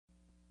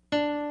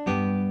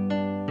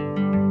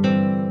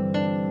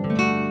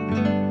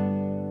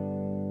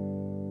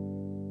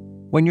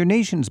When your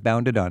nation's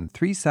bounded on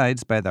three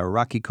sides by the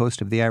rocky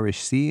coast of the Irish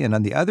Sea and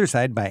on the other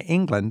side by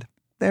England,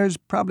 there's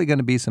probably going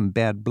to be some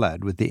bad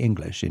blood with the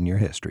English in your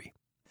history.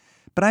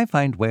 But I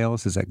find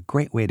Wales is a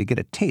great way to get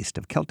a taste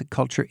of Celtic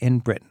culture in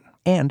Britain,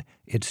 and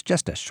it's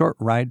just a short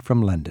ride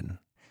from London.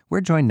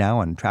 We're joined now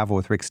on Travel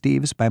with Rick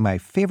Steves by my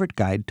favorite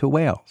guide to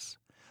Wales.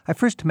 I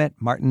first met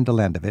Martin de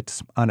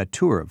Lewandowicz on a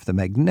tour of the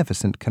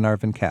magnificent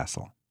Carnarvon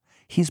Castle.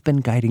 He's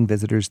been guiding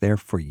visitors there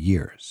for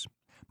years.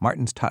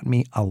 Martin's taught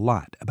me a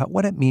lot about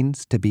what it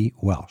means to be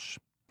Welsh.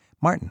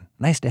 Martin,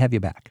 nice to have you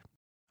back.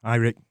 Hi,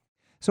 Rick.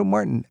 So,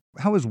 Martin,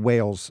 how is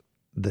Wales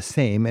the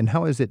same, and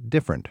how is it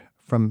different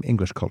from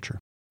English culture?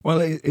 Well,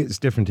 it's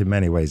different in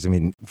many ways. I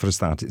mean, for a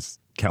start, it's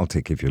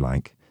Celtic, if you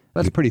like.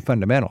 That's pretty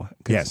fundamental.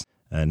 Yes.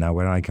 Now,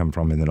 where I come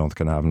from in the North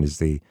Carnarvon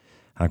is you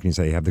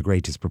have the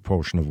greatest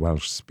proportion of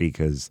Welsh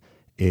speakers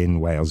in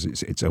Wales.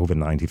 It's over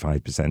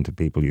 95% of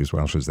people use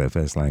Welsh as their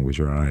first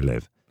language where I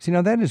live. See,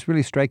 now that is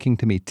really striking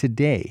to me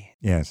today.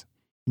 Yes.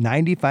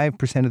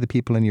 95% of the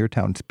people in your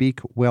town speak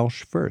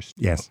Welsh first.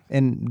 Yes.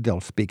 And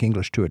they'll speak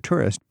English to a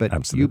tourist, but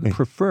Absolutely. You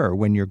prefer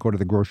when you go to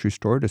the grocery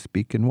store to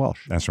speak in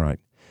Welsh. That's right.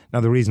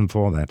 Now, the reason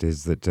for that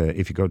is that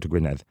if you go to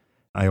Gwynedd,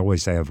 I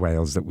always say of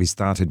Wales that we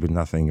started with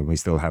nothing and we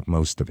still have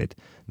most of it.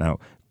 Now,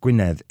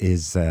 Gwynedd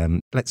is,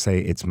 let's say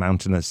it's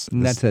mountainous.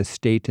 And that's a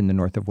state in the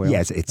north of Wales?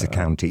 Yes, it's a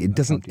county. It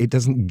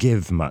doesn't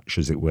give much,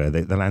 as it were.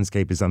 The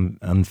landscape is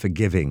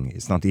unforgiving.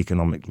 It's not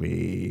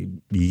economically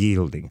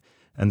yielding.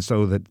 And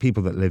so that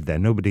people that lived there,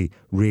 nobody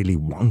really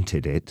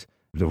wanted it.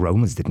 The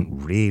Romans didn't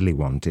really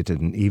want it,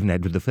 and even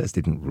Edward I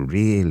didn't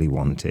really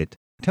want it.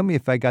 Tell me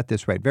if I got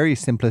this right. Very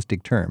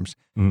simplistic terms.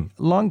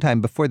 Long time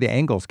before the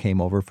Angles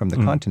came over from the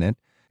continent,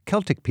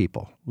 Celtic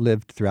people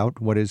lived throughout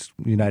what is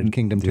United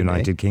Kingdom today. The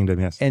United Kingdom,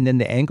 yes. And then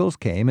the Angles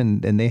came,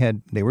 and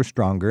they were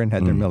stronger and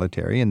had their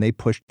military, and they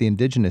pushed the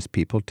indigenous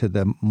people to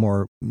the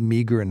more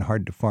meager and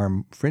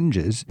hard-to-farm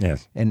fringes.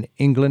 Yes. And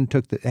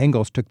the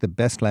Angles took the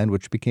best land,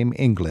 which became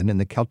England, and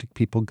the Celtic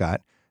people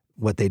got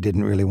what they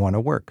didn't really want to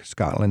work,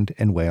 Scotland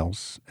and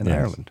Wales and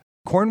Ireland.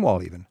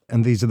 Cornwall even.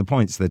 And these are the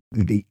points that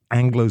the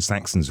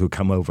Anglo-Saxons who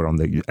come over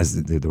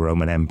as the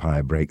Roman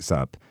Empire breaks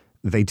up,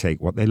 they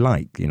take what they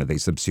like. You know, they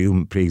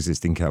subsume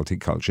pre-existing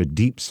Celtic culture,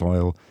 deep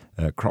soil,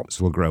 crops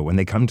will grow. When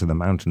they come to the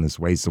mountainous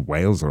wastes of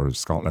Wales or of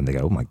Scotland, they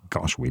go, oh my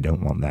gosh, we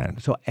don't want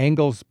that. So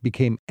Angles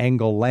became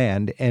Angle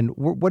land. And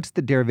what's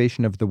the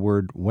derivation of the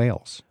word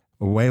Wales?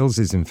 Wales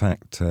is, in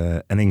fact,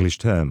 an English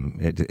term.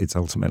 It's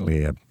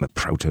ultimately a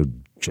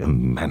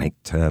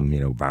Proto-Germanic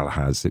term,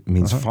 Valhaz. It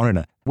means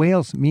foreigner.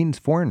 Wales means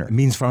foreigner. It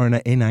means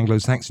foreigner in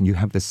Anglo-Saxon. You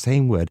have the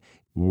same word.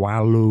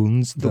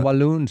 Walloons. The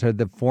Walloons are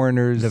the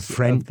foreigners the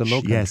French, of the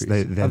Low Countries.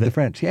 Yes, they're the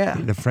French, yeah.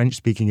 The French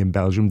speaking in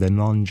Belgium, they're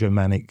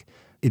non-Germanic.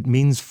 It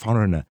means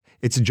foreigner.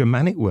 It's a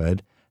Germanic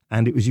word,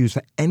 and it was used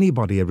for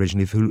anybody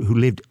originally who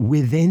lived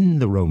within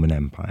the Roman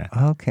Empire.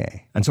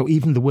 Okay. And so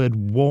even the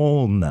word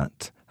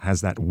walnut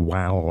has that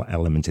wal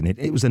element in it.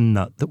 It was a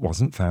nut that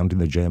wasn't found in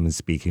the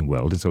German-speaking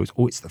world, and so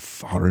it's the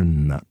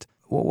foreign nut.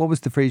 What was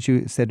the phrase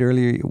you said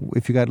earlier?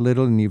 If you got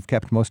little and you've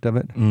kept most of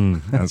it?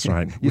 That's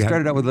right. You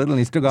started out with little and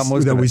you still got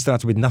most of it. We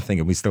started with nothing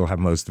and we still have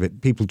most of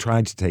it. People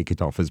tried to take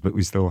it off us, but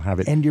we still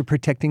have it. And you're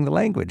protecting the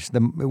language.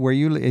 Where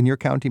you in your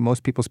county,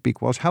 most people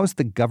speak Welsh. How is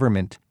the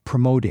government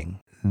promoting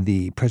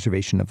the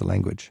preservation of the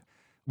language?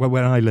 Well,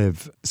 where I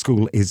live,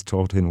 school is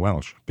taught in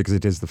Welsh because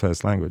it is the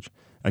first language.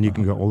 And you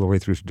can go all the way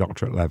through to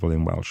doctorate level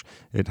in Welsh.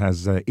 It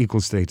has equal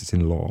status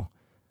in law.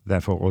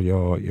 Therefore, all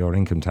your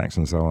income tax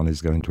and so on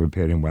is going to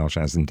appear in Welsh,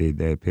 as indeed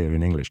they appear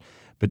in English.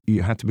 But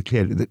you have to be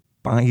clear that the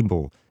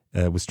Bible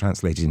was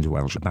translated into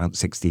Welsh about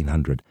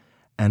 1600.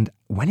 And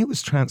when it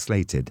was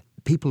translated,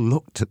 people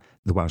looked at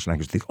the Welsh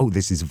language and think, oh,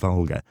 this is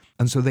vulgar.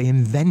 And so they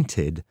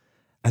invented,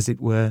 as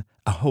it were,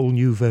 a whole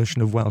new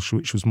version of Welsh,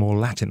 which was more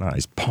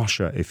Latinized,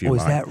 posher, if you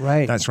like. Oh, is that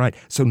right? That's right.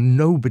 So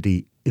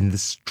nobody in the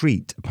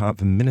street, apart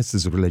from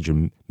ministers of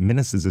religion,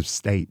 ministers of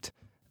state,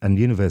 and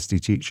university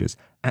teachers,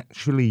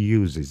 actually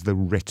uses the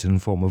written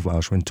form of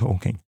Welsh when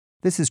talking.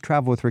 This is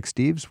Travel with Rick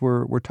Steves.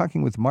 We're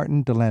talking with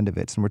Martin de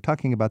Lewandowicz, and we're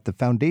talking about the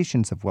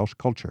foundations of Welsh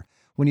culture.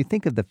 When you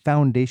think of the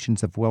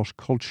foundations of Welsh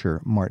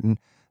culture, Martin,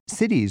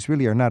 cities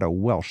really are not a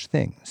Welsh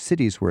thing.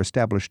 Cities were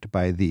established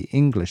by the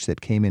English that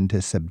came in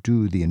to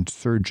subdue the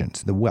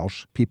insurgents, the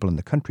Welsh people in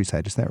the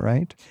countryside. Is that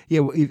right?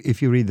 Yeah, well,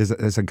 if you read,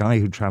 there's a guy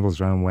who travels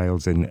around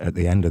Wales at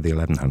the end of the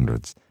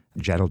 1100s,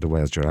 Gerald de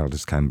Wales,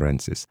 Geraldus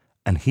Cambrensis.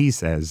 And he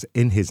says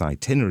in his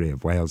itinerary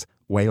of Wales,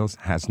 Wales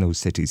has no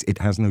cities. It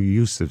has no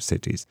use of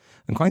cities.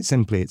 And quite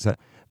simply,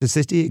 the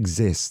city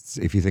exists,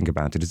 if you think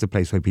about it, as a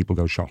place where people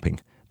go shopping.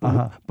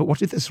 But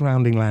what if the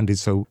surrounding land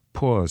is so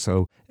poor,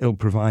 so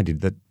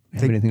ill-provided that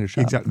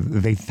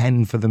they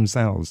fend for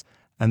themselves?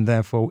 And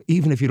therefore,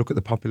 even if you look at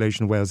the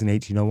population of Wales in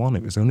 1801,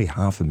 it was only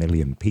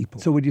 500,000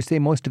 people. So would you say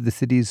most of the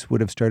cities would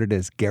have started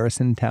as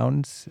garrison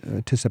towns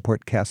to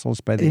support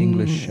castles by the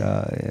English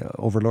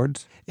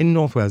overlords? In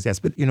North Wales, yes.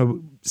 But,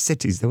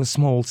 cities, there were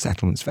small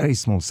settlements, very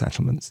small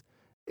settlements.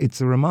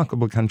 It's a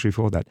remarkable country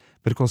for that.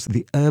 But, of course,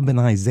 the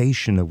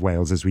urbanization of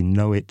Wales as we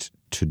know it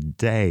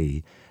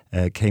today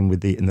came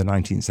in the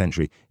 19th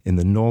century. In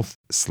the north,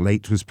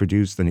 slate was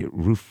produced and it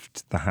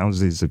roofed the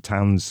houses of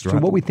towns So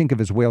throughout. what we think of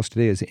as Wales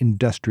today is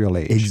industrial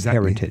age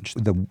heritage,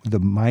 the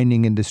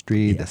mining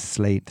industry, the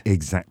slate.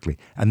 Exactly.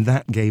 And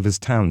that gave us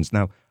towns.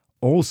 Now,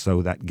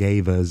 also that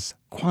gave us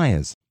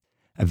choirs,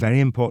 a very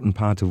important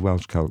part of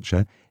Welsh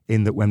culture,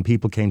 in that when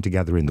people came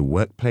together in the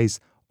workplace,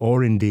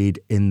 or indeed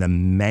in the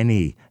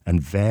many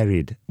and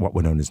varied, what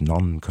were known as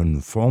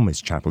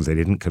non-conformist chapels. They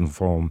didn't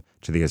conform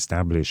to the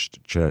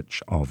established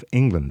Church of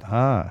England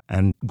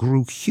and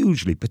grew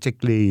hugely,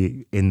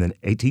 particularly in the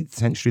 18th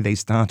century. They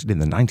started in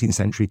the 19th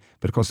century,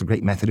 but of course the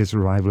Great Methodist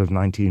Revival of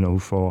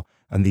 1904,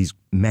 and these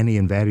many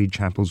and varied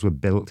chapels were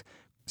built.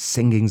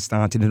 Singing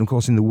started, and of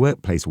course in the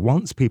workplace,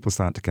 once people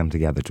start to come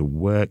together to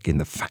work in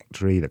the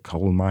factory, the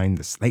coal mine,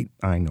 the slate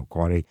mine or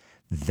quarry,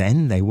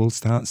 then they will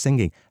start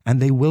singing,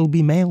 and they will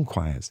be male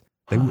choirs.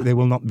 They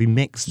will not be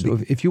mixed. So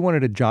if you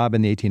wanted a job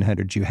in the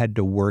 1800s, you had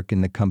to work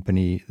in the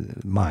company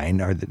mine,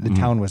 or the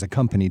town was a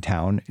company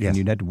town, and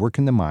you'd had to work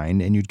in the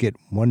mine, and you'd get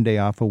one day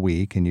off a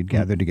week, and you'd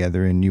gather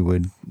together, and you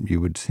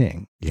would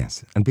sing.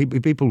 Yes, and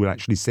people would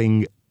actually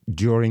sing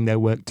during their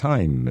work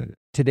time.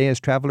 Today, as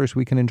travelers,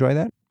 we can enjoy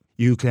that?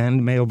 You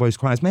can, male voice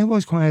choirs. Male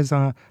voice choirs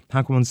are,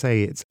 how can one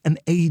say, it's an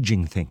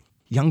aging thing.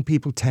 Young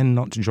people tend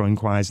not to join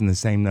choirs in the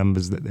same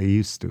numbers that they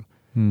used to.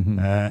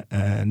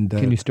 Mm-hmm.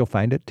 Can you still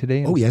find it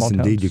today? Oh, yes,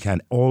 indeed towns? you can.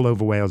 All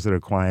over Wales there are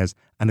choirs.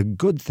 And a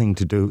good thing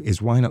to do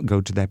is why not go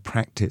to their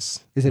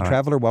practice? Is a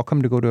traveller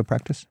welcome to go to a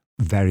practice?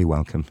 Very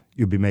welcome.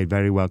 You'll be made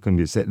very welcome.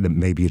 You said that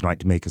maybe you'd like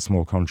to make a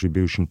small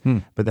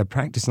contribution. But their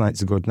practice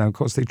nights are good. Now, of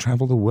course, they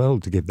travel the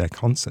world to give their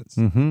concerts,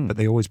 but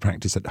they always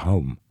practice at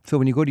home. So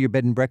when you go to your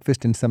bed and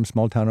breakfast in some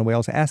small town in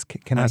Wales,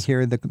 can I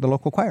hear the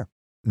local choir?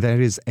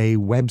 There is a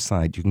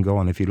website you can go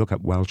on. If you look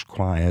up Welsh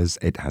choirs,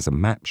 it has a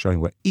map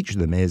showing where each of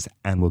them is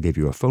and will give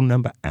you a phone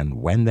number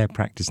and when their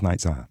practice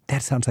nights are.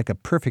 That sounds like a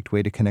perfect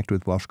way to connect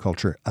with Welsh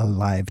culture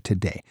alive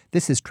today.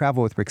 This is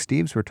Travel with Rick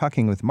Steves. We're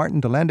talking with Martin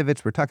de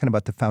Lewandowicz. We're talking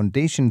about the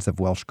foundations of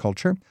Welsh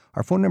culture.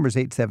 Our phone number is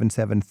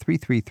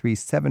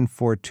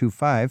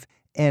 877-333-7425.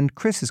 And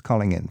Chris is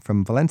calling in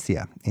from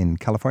Valencia in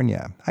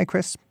California. Hi,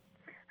 Chris.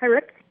 Hi,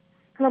 Rick.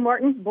 Hello,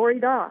 Martin. Bore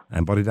da.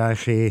 And bore da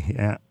chi,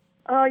 yeah.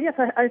 Yes,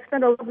 I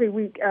spent a lovely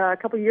week a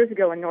couple of years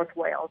ago in North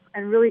Wales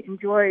and really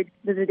enjoyed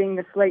visiting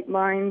the slate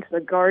mines,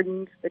 the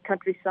gardens, the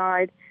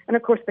countryside, and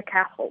of course the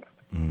castles.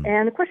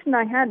 And the question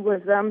I had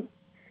was,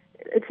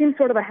 it seems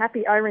sort of a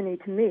happy irony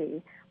to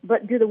me,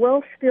 but do the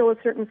Welsh feel a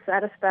certain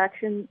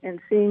satisfaction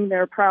in seeing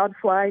their proud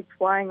flag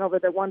flying over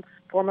the once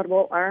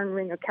formidable iron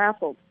ring of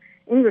castles,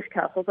 English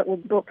castles that were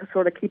built to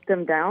sort of keep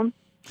them down?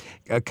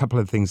 A couple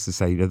of things to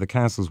say. The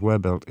castles were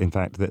built, in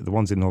fact, the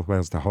ones in North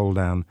Wales to hold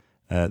down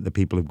the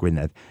people of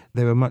Gwynedd.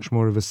 They were much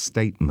more of a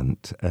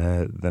statement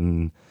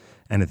than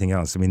anything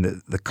else. I mean,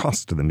 the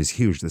cost of them is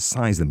huge. The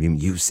size of them,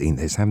 you've seen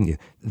this, haven't you?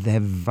 They're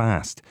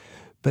vast.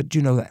 But,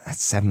 you know,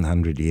 that's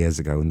 700 years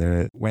ago,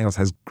 and Wales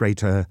has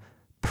greater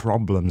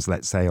problems,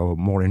 let's say, or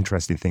more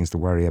interesting things to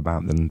worry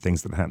about than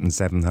things that happened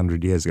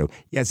 700 years ago.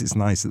 Yes, it's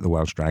nice that the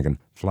Welsh dragon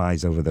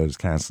flies over those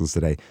castles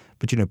today,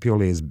 but, you know,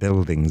 purely as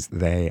buildings,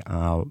 they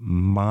are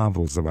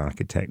marvels of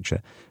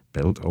architecture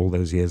built all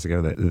those years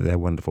ago. They're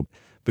wonderful.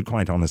 But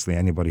quite honestly,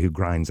 anybody who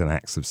grinds an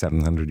axe of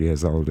 700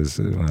 years old is,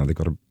 well, they've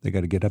got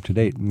to get up to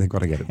date. They've got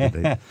to get up to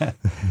date.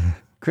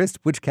 Chris,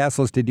 which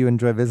castles did you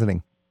enjoy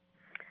visiting?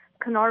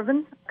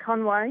 Carnarvon,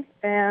 Conway,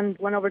 and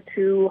went over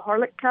to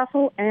Harlech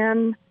Castle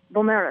and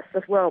Beaumaris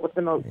as well with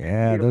the most.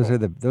 Yeah,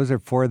 beautiful. those are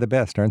four of the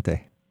best, aren't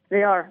they?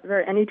 They are,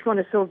 and each one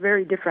is so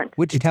very different.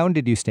 Which town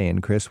did you stay in,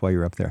 Chris, while you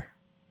were up there?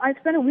 I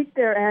spent a week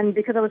there, and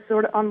because I was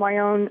sort of on my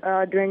own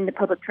doing the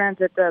public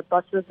transit,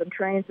 buses and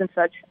trains and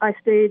such, I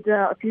stayed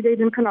a few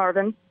days in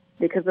Carnarvon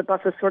because the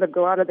buses sort of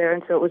go out of there,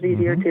 and so it was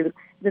easier to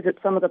visit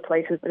some of the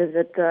places,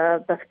 visit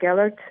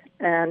Bethgelert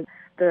and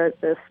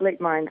the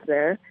slate mines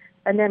there.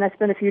 And then I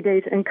spent a few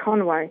days in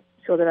Conway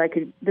so that I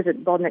could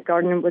visit Bodnet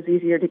Garden. It was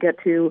easier to get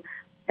to,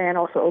 and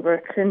also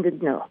over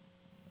Llindudno.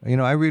 You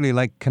know, I really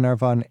like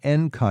Carnarvon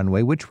and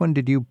Conway. Which one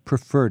did you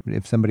prefer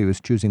if somebody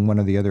was choosing one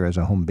or the other as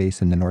a home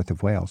base in the north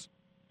of Wales?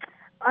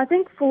 I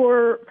think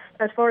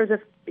as far as if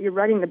you're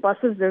riding the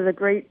buses, there's a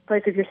great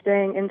place if you're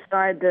staying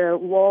inside the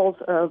walls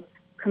of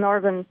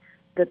Carnarvon,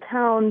 the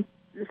town,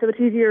 so it's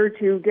easier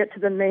to get to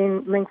the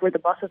main link where the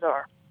buses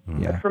are,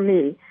 for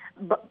me.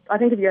 But I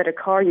think if you had a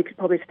car, you could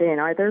probably stay in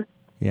either.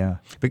 Yeah.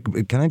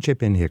 But can I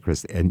chip in here,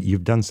 Chris? And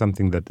you've done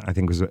something that I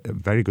think was a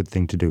very good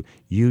thing to do.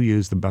 You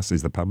use the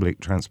buses, the public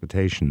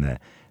transportation there.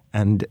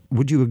 And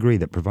would you agree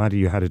that provided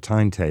you had a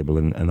timetable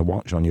and a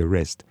watch on your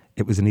wrist,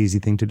 it was an easy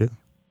thing to do?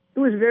 It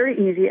was very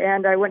easy,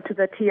 and I went to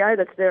the TI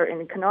that's there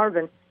in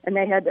Carnarvon, and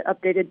they had the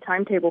updated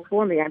timetable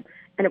for me, and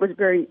it was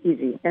very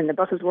easy. And the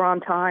buses were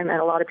on time, and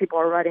a lot of people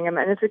are riding them,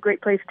 and it's a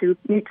great place to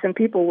meet some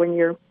people when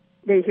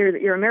they hear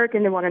that you're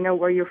American. They want to know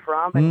where you're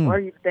from and where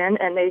you've been,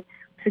 and they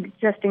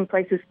suggesting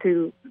places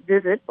to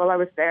visit while I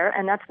was there,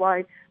 and that's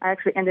why I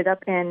actually ended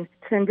up in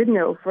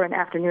Llandudno for an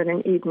afternoon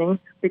and evening,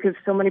 because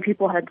so many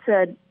people had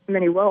said,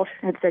 many Welsh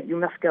had said, you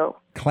must go.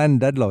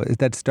 Llandudno,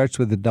 that starts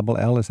with a double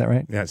L, is that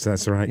right? Yes,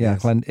 that's right. Yeah,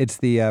 yes. It's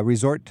the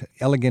resort,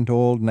 elegant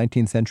old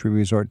 19th century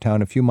resort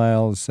town a few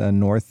miles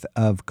north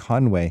of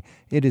Conway.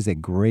 It is a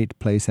great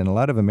place, and a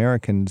lot of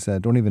Americans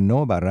don't even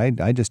know about it.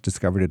 I just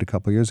discovered it a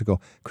couple years ago.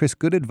 Chris,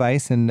 good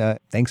advice, and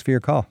thanks for your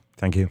call.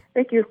 Thank you.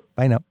 Thank you.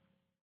 Bye now.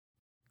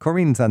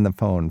 Corinne's on the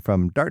phone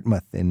from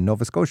Dartmouth in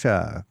Nova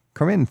Scotia.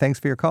 Corinne, thanks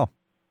for your call.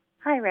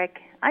 Hi, Rick.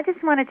 I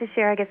just wanted to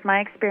share,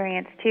 my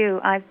experience, too.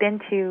 I've been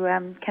to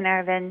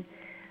Carnarvon.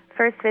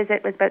 First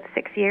visit was about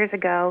 6 years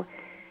ago,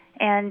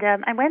 and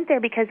I went there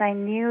because I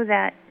knew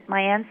that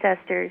my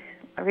ancestors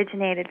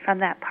originated from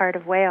that part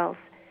of Wales.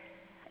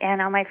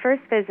 And on my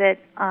first visit,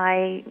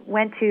 I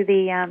went to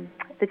the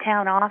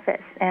town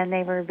office, and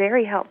they were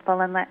very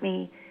helpful and let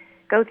me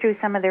go through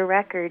some of their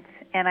records,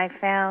 and I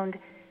found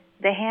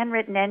the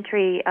handwritten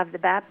entry of the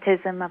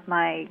baptism of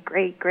my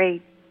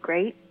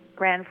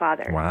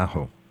great-great-great-grandfather.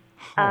 Wow.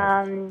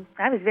 I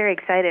was very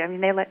excited.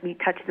 They let me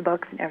touch the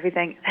books and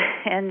everything.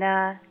 And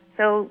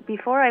so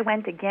before I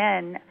went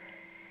again,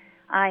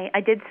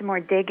 I did some more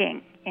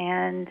digging,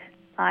 and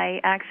I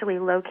actually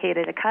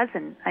located a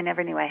cousin I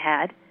never knew I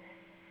had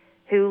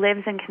who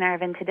lives in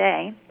Carnarvon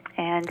today.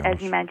 And Gosh.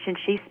 as you mentioned,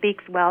 she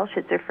speaks Welsh.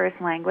 It's her first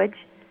language.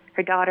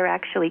 Her daughter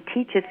actually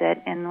teaches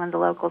it in one of the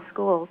local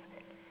schools.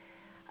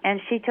 And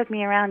she took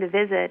me around to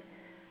visit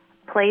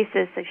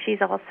places. So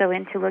she's also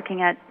into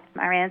looking at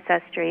our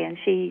ancestry, and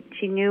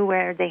she knew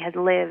where they had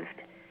lived.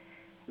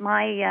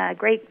 My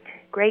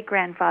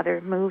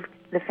great-great-grandfather moved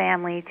the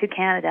family to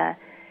Canada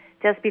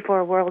just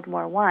before World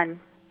War I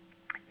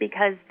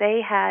because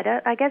they had,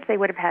 I guess they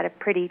would have had a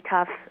pretty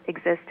tough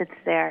existence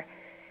there.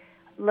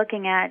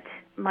 Looking at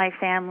my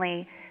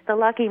family, the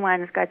lucky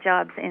ones got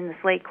jobs in the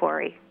slate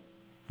quarry,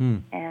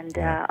 and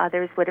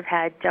others would have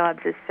had jobs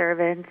as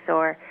servants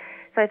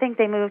so I think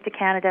they moved to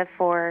Canada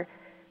for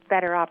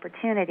better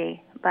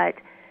opportunity. But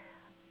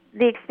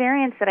the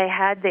experience that I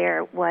had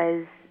there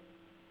was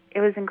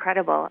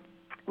incredible.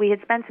 We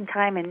had spent some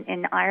time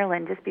in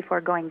Ireland just before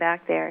going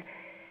back there,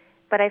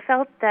 but I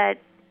felt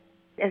that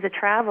as a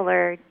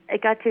traveler, I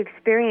got to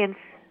experience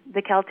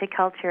the Celtic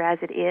culture as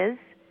it is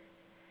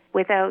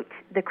without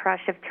the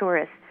crush of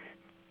tourists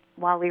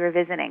while we were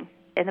visiting.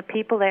 And the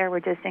people there were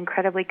just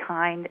incredibly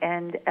kind,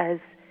 and as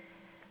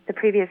the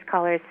previous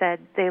caller said,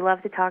 they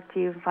love to talk to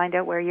you and find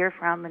out where you're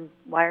from and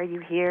why are you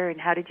here and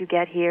how did you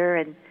get here.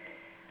 And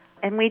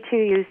we, too,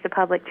 used the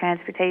public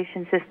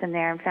transportation system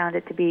there and found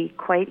it to be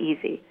quite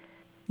easy.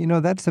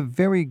 That's a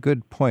very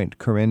good point,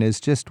 Corinne, is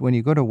just when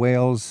you go to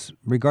Wales,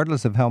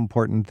 regardless of how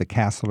important the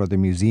castle or the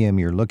museum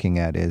you're looking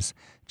at is,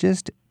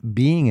 just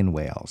being in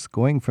Wales,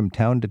 going from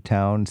town to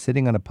town,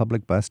 sitting on a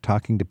public bus,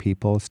 talking to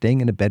people,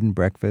 staying in a bed and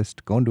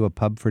breakfast, going to a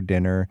pub for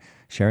dinner,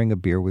 sharing a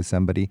beer with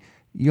somebody,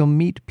 you'll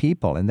meet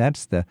people. And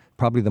that's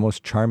probably the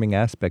most charming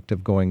aspect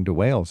of going to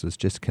Wales is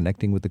just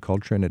connecting with the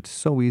culture. And it's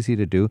so easy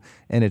to do.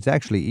 And it's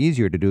actually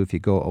easier to do if you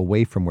go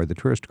away from where the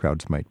tourist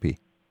crowds might be.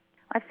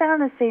 I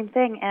found the same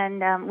thing,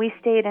 and we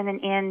stayed in an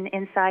inn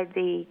inside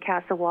the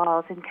castle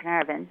walls in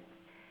Carnarvon.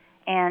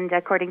 And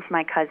according to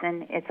my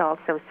cousin, it's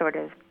also sort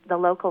of the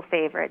local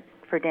favorite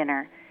for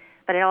dinner.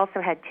 But it also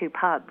had 2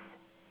 pubs.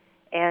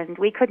 And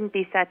we couldn't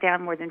be sat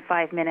down more than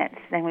 5 minutes,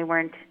 then we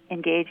weren't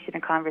engaged in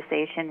a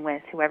conversation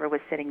with whoever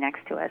was sitting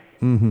next to us.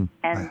 Mm-hmm.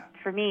 And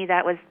for me,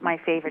 that was my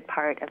favorite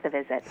part of the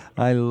visit.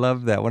 I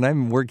love that. When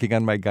I'm working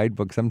on my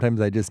guidebook,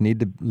 sometimes I just need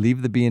to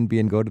leave the B&B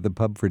and go to the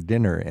pub for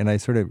dinner. And I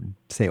sort of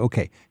say,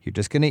 okay, you're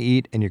just going to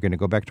eat and you're going to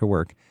go back to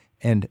work.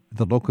 And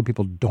the local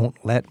people don't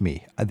let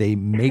me. They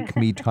make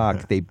me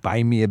talk. They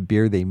buy me a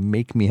beer. They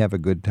make me have a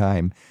good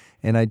time.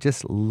 And I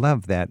just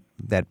love that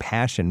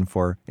passion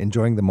for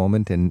enjoying the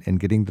moment and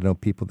getting to know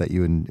people that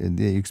you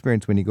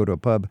experience when you go to a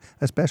pub,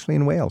 especially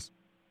in Wales.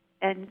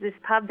 And this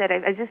pub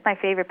it's just my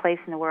favorite place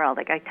in the world.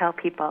 Like I tell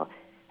people,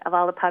 of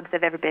all the pubs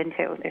I've ever been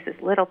to, there's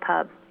this little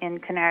pub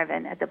in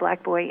Carnarvon at the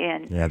Black Boy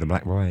Inn. Yeah, the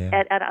Black Boy,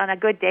 yeah. On a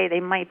good day, they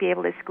might be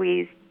able to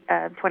squeeze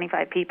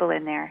 25 people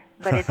in there,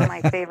 but it's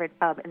my favorite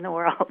pub in the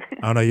world.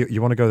 Oh, no,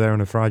 you want to go there on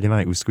a Friday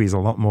night, we squeeze a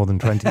lot more than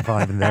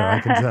 25 in there,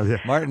 I can tell you.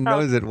 Martin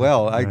knows it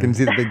well. I can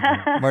see the big...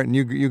 Martin,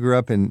 you grew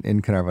up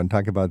in Carnarvon.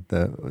 Talk about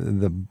the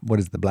what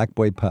is the Black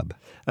Boy pub?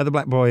 The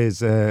Black Boy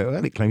is,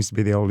 it claims to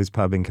be the oldest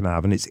pub in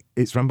Carnarvon.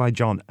 It's run by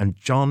John, and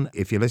John,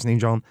 if you're listening,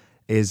 John,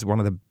 is one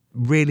of the...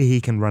 Really,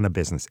 he can run a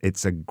business.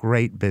 It's a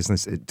great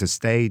business to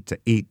stay, to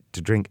eat,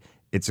 to drink.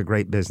 It's a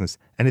great business.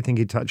 Anything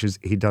he touches,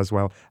 he does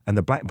well. And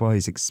the Black Boy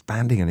is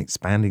expanding and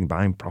expanding,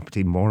 buying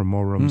property, more and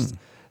more rooms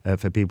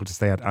for people to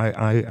stay at.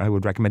 I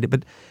would recommend it.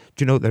 But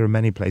do you know there are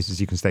many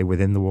places you can stay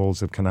within the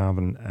walls of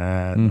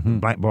Carnarvon?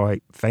 Black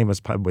Boy,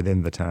 famous pub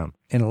within the town.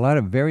 And a lot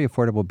of very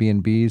affordable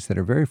B&Bs that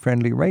are very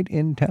friendly right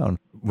in town.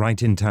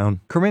 Right in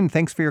town. Corinne,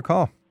 thanks for your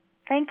call.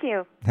 Thank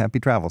you. Happy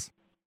travels.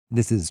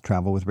 This is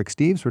Travel with Rick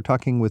Steves. We're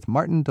talking with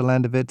Martin de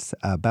Lewandowicz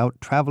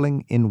about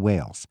traveling in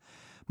Wales.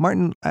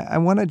 Martin, I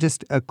want to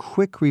just a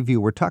quick review.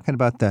 We're talking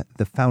about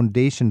the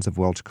foundations of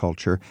Welsh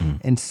culture,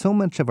 and so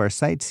much of our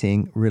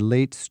sightseeing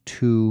relates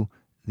to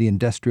the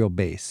industrial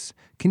base.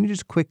 Can you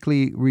just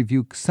quickly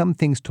review some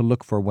things to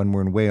look for when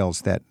we're in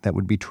Wales that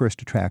would be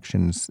tourist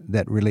attractions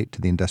that relate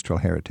to the industrial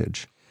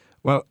heritage?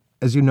 Well,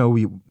 as you know,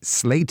 we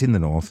slate in the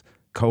north,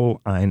 coal,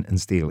 iron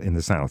and steel in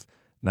the south.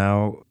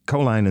 Now,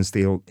 coal, iron and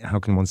steel, how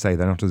can one say?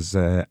 They're not as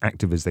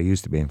active as they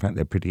used to be. In fact,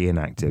 they're pretty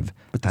inactive.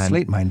 But the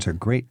slate mines are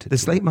great. The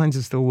slate mines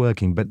are still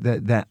working, but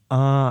there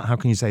are, how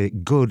can you say,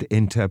 good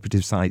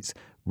interpretive sites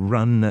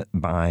run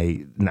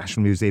by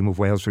National Museum of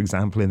Wales, for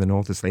example, in the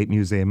north, the Slate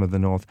Museum of the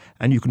North,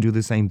 and you can do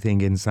the same thing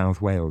in South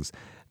Wales.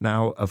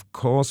 Now, of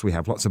course, we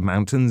have lots of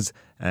mountains.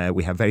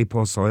 We have very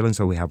poor soil, and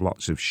so we have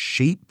lots of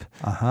sheep.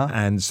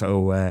 And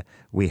so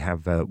we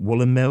have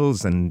woolen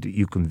mills, and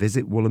you can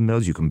visit woolen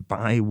mills. You can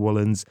buy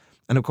woolens.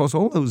 And, of course,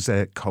 all those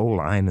coal,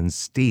 iron and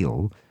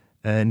steel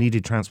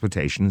needed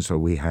transportation, so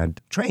we had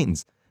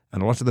trains.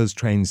 And a lot of those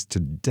trains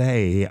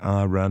today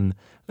are run,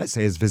 let's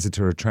say, as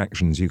visitor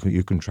attractions.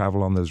 You can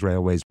travel on those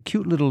railways.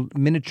 Cute little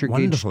miniature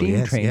gauge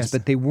steam trains, yes.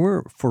 But they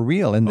were for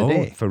real in the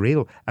day. For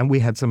real. And we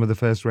had some of the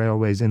first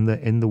railways in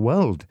the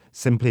world,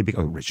 simply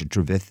because Richard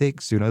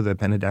Trevithick's, the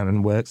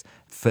Penydarren Works,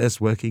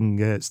 first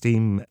working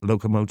steam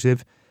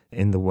locomotive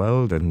in the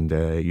world. And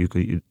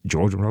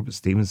George and Robert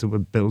Stephenson were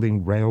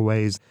building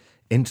railways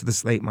into the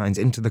slate mines,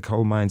 into the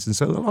coal mines. And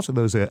so a lot of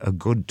those are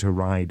good to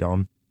ride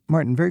on.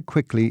 Martin, very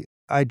quickly,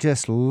 I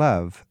just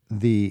love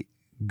the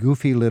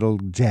goofy little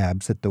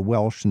jabs that the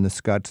Welsh and the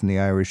Scots and the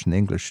Irish and the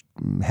English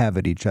have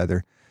at each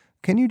other.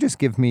 Can you just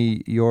give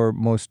me your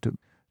most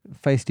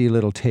feisty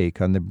little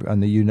take on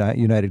the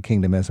United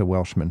Kingdom as a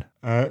Welshman?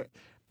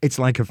 It's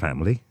like a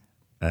family.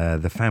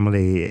 The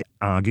family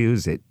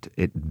argues, it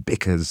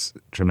bickers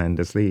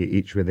tremendously,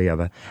 each with the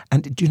other.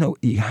 And,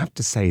 you have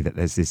to say that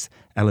there's this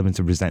element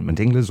of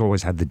resentment. England's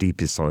always had the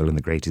deepest soil and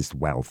the greatest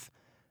wealth.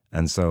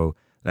 And so,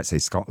 let's say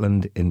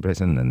Scotland in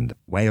Britain and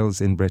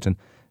Wales in Britain,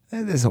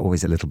 there's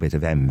always a little bit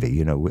of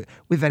envy. We're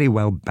very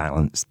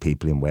well-balanced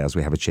people in Wales.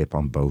 We have a chip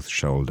on both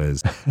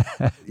shoulders.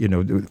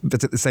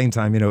 But at the same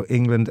time,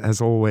 England has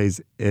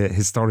always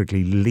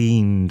historically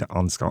leaned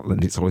on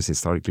Scotland. It's always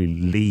historically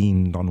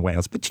leaned on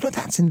Wales. But,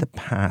 that's in the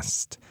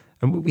past.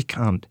 And we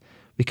can't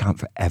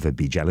forever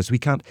be jealous. We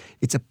can't.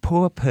 It's a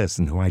poor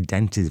person who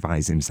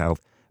identifies himself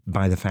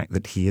by the fact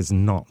that he is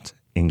not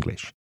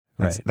English.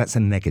 That's a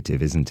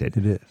negative, isn't it?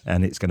 It is.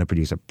 And it's going to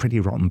produce a pretty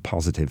rotten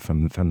positive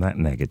from that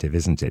negative,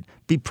 isn't it?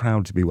 Be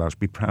proud to be Welsh.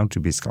 Be proud to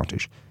be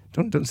Scottish.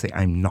 Don't say,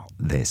 I'm not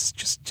this.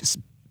 Just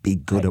be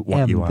good at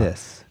what you are.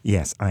 This.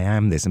 Yes, I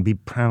am this, and be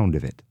proud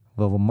of it.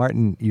 Well,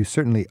 Martin, you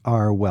certainly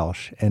are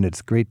Welsh, and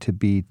it's great to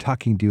be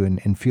talking to you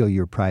and feel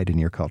your pride in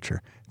your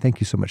culture. Thank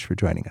you so much for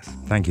joining us.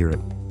 Thank you, Rick.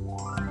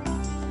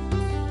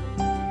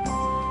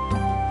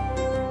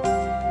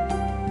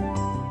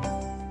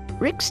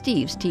 Rick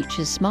Steves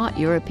teaches smart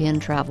European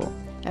travel.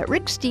 At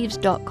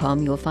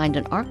ricksteves.com, you'll find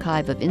an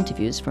archive of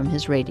interviews from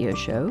his radio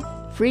show,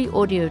 free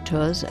audio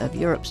tours of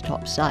Europe's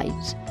top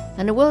sites,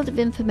 and a world of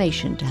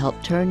information to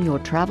help turn your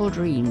travel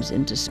dreams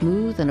into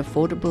smooth and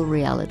affordable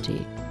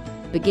reality.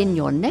 Begin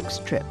your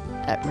next trip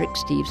at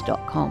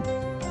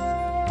ricksteves.com.